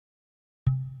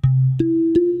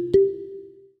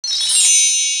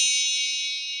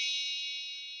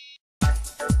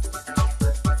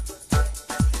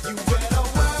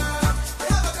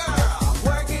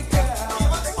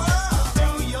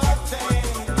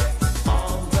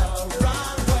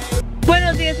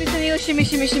shimmy,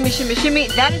 shimmy, shimmy, shimmy, shimmy.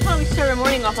 That is how we start our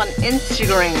morning off on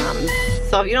Instagram.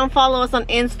 So if you don't follow us on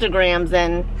Instagrams,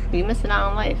 then you're missing out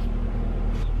on life.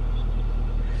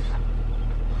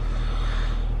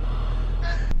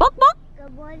 Bok, bok.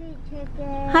 Good morning,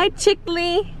 chicken. Hi,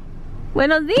 Chickly.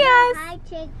 Buenos dias. Hi,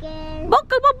 chicken. Bok,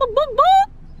 bok, bok, bok, bok.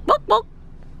 Bok, bok.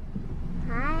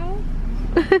 Hi.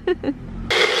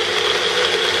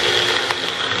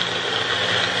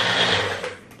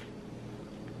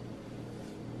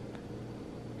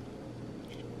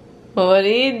 What are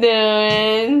you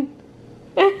doing?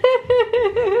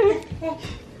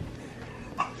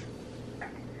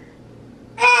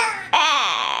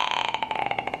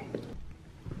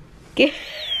 ¿Qué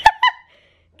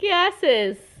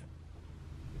haces?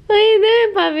 What are you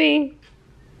doing, puppy?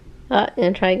 You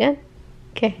gonna try again?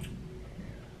 Okay.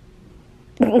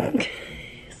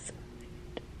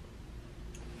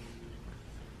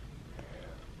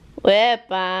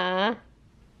 Wepa.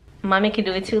 Mommy can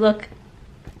do it too, look.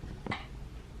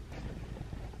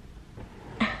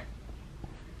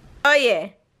 Oh yeah.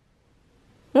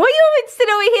 Why you even sit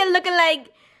over here looking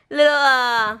like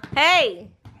little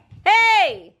hey!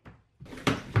 Hey!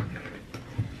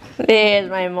 There's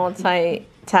my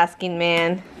multitasking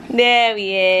man. There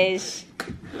he is.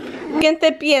 ¿Quién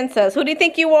te piensas? Who do you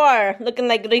think you are? Looking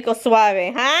like Rico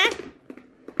Suave, huh?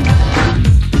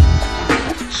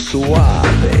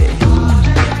 Suave.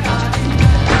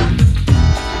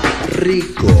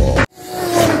 Rico.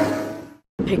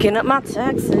 Picking up my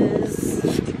taxes.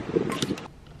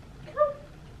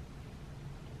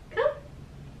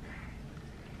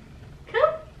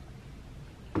 Come.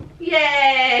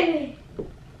 Yay!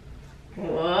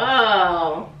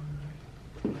 Whoa.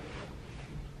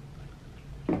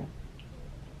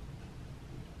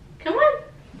 Come on.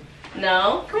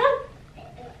 No, come on.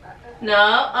 No,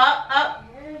 up.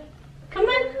 Come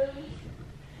on.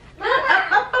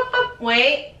 Up.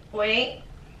 Wait.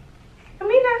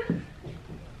 Come here now.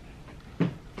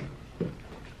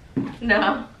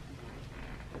 No.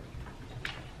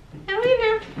 Come here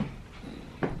now.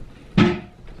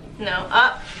 No,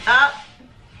 up.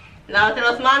 Lávate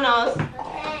las manos.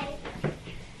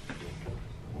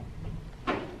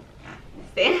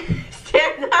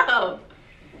 Stand up.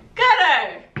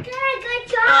 Cutter. Good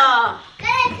job. Oh.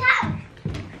 Good job.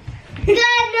 Good job.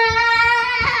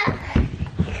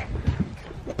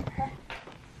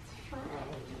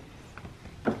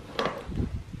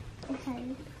 Okay.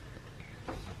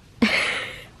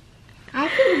 I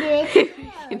can do it too.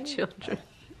 You children.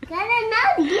 Gotta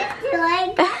know you do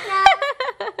it.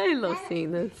 I love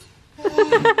seeing this.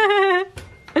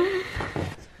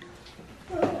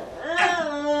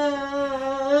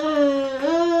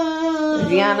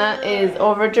 Ziana is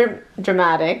over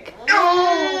dramatic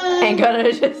and Gunnar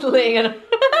is just laying on.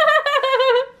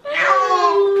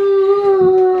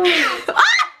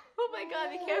 Oh my god,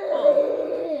 be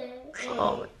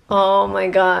careful. Oh my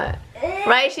god.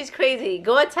 Right, she's crazy.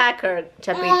 Go attack her,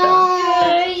 Chapito.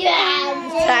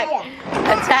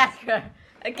 Attack her.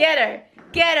 Get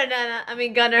her, Nana. I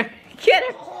mean, Gunnar. Get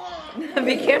her.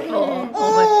 Be careful.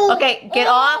 Oh my. Okay, get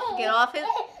off it.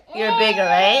 You're bigger,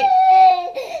 right?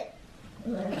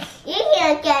 You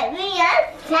can't get me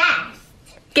up fast.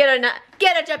 Get her,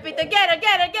 Chapito. Get her.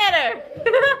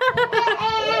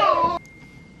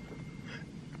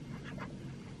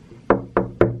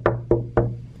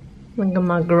 Look at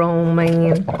my grown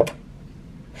man.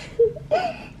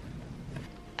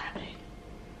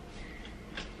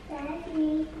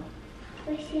 Daddy,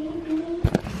 what's in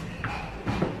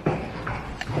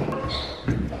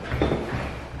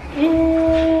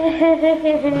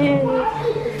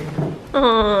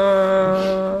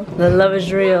Aww, the love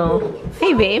is real.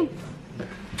 Hey, babe.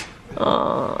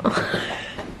 Aww.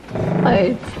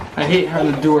 I hate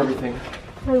having to do everything.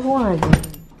 I won.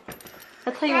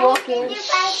 That's how you walk in.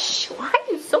 Shh, why are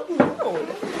you so loud?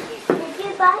 Did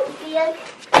you buy beer?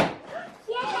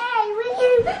 Yay, we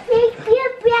can make beer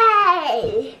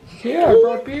bread. Yeah, I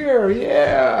brought beer,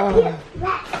 yeah.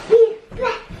 Beer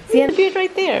bread. See, the beer's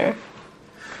right there.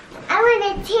 I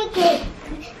want to take it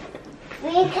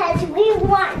because we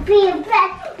want beer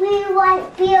bread. We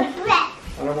want beer bread.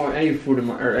 I don't want any food in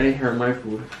my, or any hair in my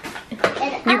food.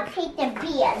 And I'll take the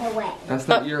beer away. That's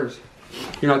not yours.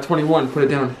 You're not 21, put it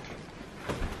down.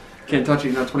 Can't touch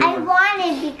it, you're not I 21. want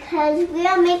it because we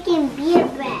are making beer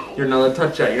bread. You're not allowed to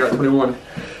touch that, you're not 21.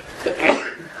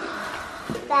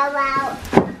 Bow out.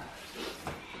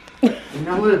 You're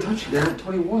not allowed to touch it, you're not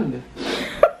 21.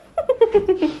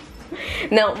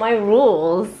 Now, my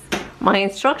rules, my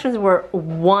instructions were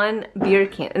 1 beer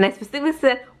can. And I specifically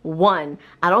said 1.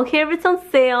 I don't care if it's on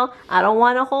sale. I don't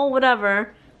want a whole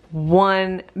whatever.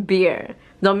 1 beer.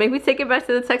 Don't make me take it back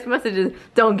to the text messages.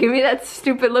 Don't give me that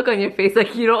stupid look on your face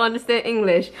like you don't understand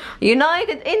English. You know, look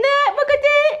at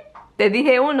it. Te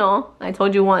dije uno. I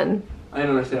told you one. I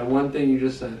didn't understand one thing you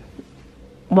just said.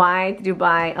 Why did you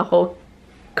buy a whole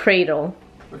cradle?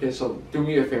 Okay, so do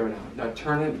me a favor now. Now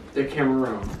turn the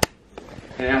camera around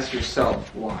and ask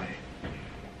yourself why.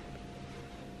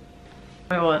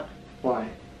 Why what? Why?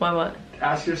 Why what?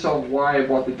 Ask yourself why I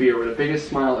bought the beer with the biggest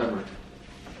smile ever.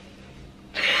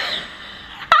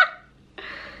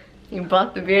 You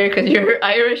bought the beer because you're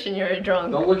Irish and you're a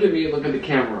drunk. Don't look at me, look at the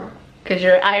camera. Because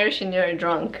you're Irish and you're a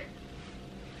drunk.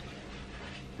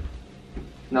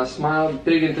 Now smile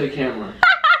big into the camera.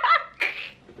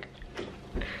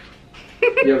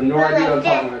 You have no idea what I'm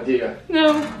talking about, do you?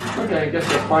 No. Okay, I guess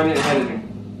you'll find it in editing.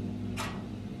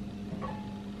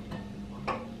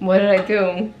 What did I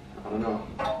do? I don't know.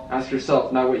 Ask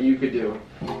yourself, not what you could do,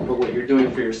 but what you're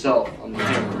doing for yourself on the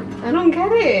camera. I don't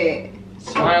get it.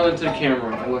 Smile into the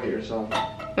camera and look at yourself.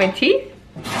 My teeth?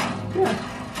 Yeah.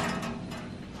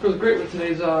 It goes great with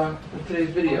today's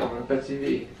video on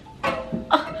BETSYV.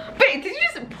 Wait, did you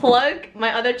just plug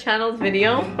my other channel's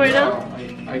video right now?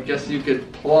 I guess you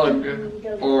could plug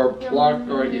or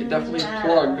yeah, definitely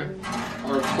plug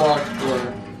or plug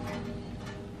or.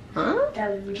 Huh?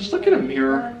 Just look in a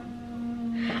mirror.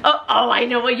 Oh, I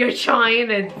know what you're trying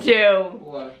to do.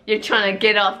 What? You're trying to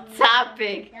get off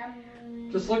topic.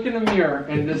 Just look in the mirror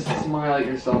and just smile at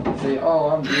yourself and say, "Oh,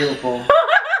 I'm beautiful."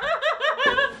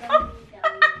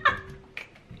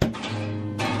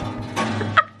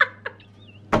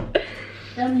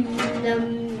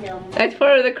 That's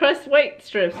for the crust white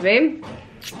strips, babe.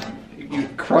 You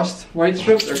crust white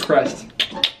strips or crest?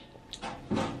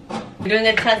 We're doing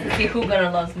a test to see who gonna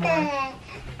loves more.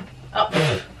 Oh,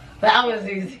 that was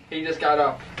easy. He just got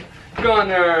up.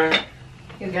 Gunner.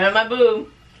 He's got my boob.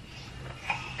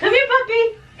 Come here,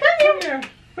 puppy. Come here.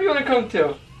 Where you wanna come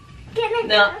to?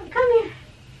 No, come here.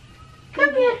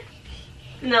 Come here.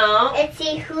 No. Let's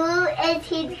see who is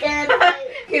he's gonna do.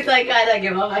 He's like, I don't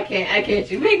give up. I can't.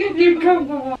 You make it. You come.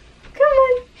 Come on.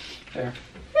 There.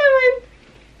 Come on.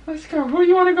 Let's go. Where do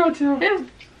you wanna go to? No,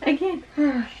 I can't.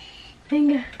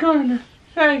 Finger. Gunner.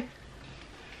 Hey.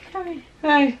 Come here.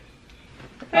 Hey.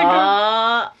 Hey,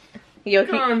 Yo,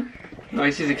 come on. No,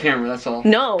 he sees the camera, that's all.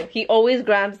 No, he always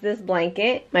grabs this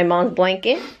blanket, my mom's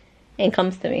blanket, and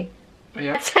comes to me.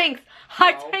 Yeah. Tanks!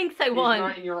 Hard tanks I won! He's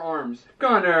not in your arms.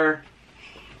 Gunner!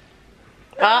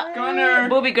 Gunner!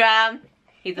 Booby grab.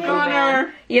 He's a boob man.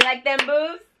 Gunner! You like them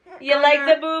boobs? You Gunner. like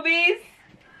the boobies?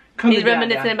 Come He's to Dad,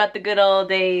 reminiscing Dad. about the good old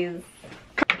days.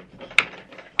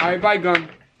 Alright, bye, Gun.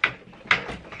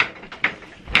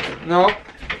 No.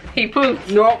 He pooped.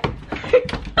 No.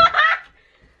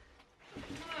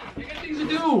 You got things to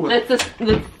do. That's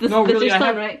No, really, your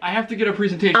son, right? I have to get a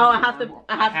presentation. Oh, I have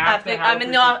to. I'm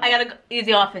in the office. I gotta use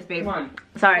the office, babe. Come on.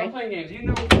 Sorry. Stop playing games. You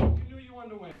knew you wanted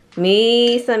to win.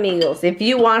 Mis amigos, if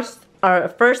you watched our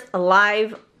first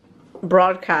live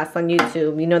broadcast on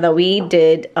YouTube, you know that we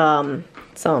did some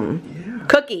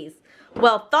cookies.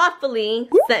 Well, thoughtfully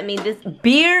sent me this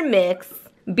beer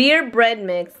bread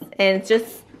mix, and it's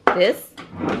just this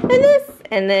and this,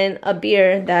 and then a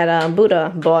beer that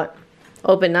Buddha bought.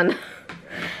 Open on.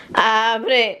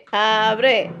 Abre.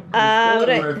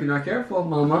 If you're not careful,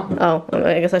 Mama. Oh,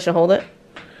 I guess I should hold it.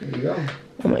 There you go.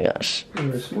 Oh my gosh.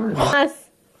 You're smart. Yes.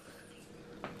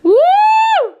 Woo!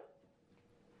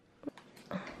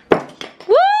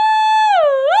 Woo!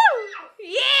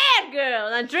 Yeah, girl.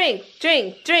 Now drink.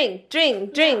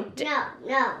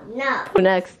 No. Who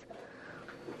next?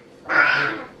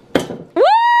 Woo!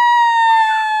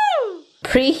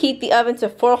 Preheat the oven to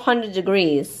 400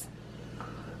 degrees.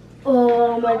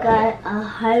 Oh my god,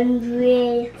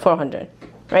 100. 400.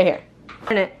 Right here.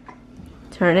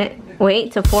 Turn it.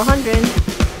 Wait to 400.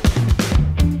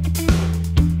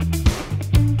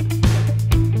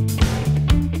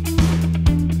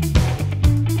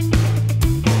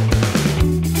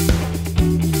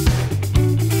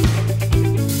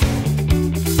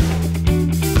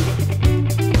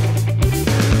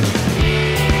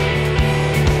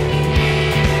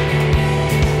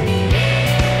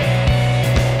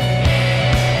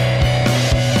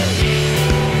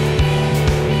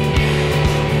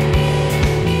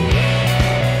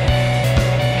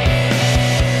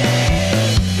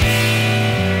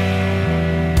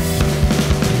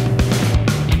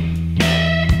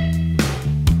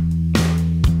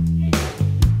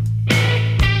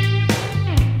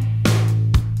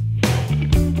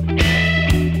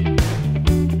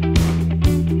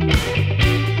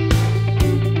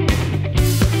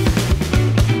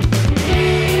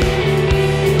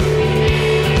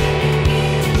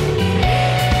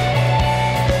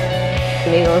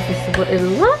 amigos, this is what it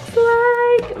looks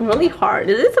like. Really hard.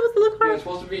 Is it supposed to look Yeah, hard? it's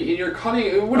supposed to be in your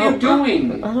cutting. What are you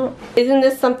doing? Isn't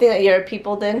this something that your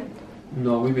people did?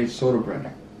 No, we made soda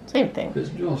bread. Same thing. This,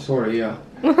 oh, sorry, yeah.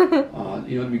 You know what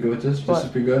would be good with this? What? This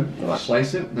would be good. What?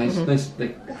 Slice it, nice,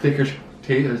 like thickish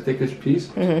piece,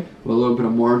 with a little bit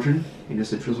of margarine and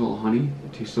just a drizzle of honey.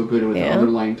 It tastes so good with the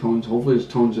underlying tones. Hopefully, there's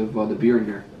tones of the beer in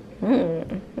here.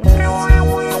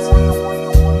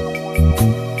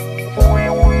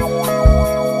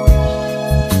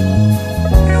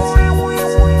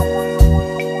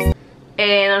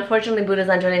 And unfortunately, Buddha's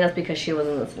not joining us because she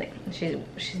wasn't listening.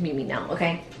 She's Mimi now.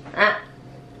 Okay.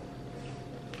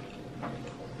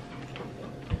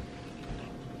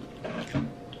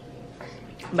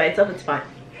 By itself, it's fine.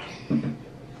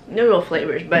 No real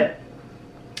flavors, but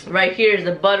right here is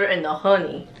the butter and the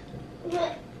honey. I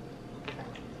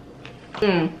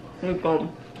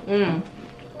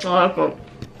like it.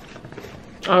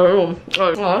 I like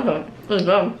it. It's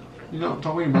good. You know,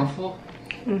 don't want your mouthful?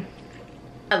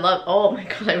 I love, oh my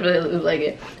god, I really like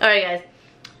it. Alright guys,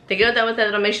 te quiero tanto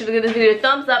ustedes, make sure to give this video a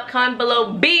thumbs up, comment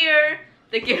below beer.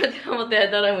 Te quiero tanto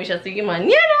ustedes, and we shall see you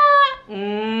mañana.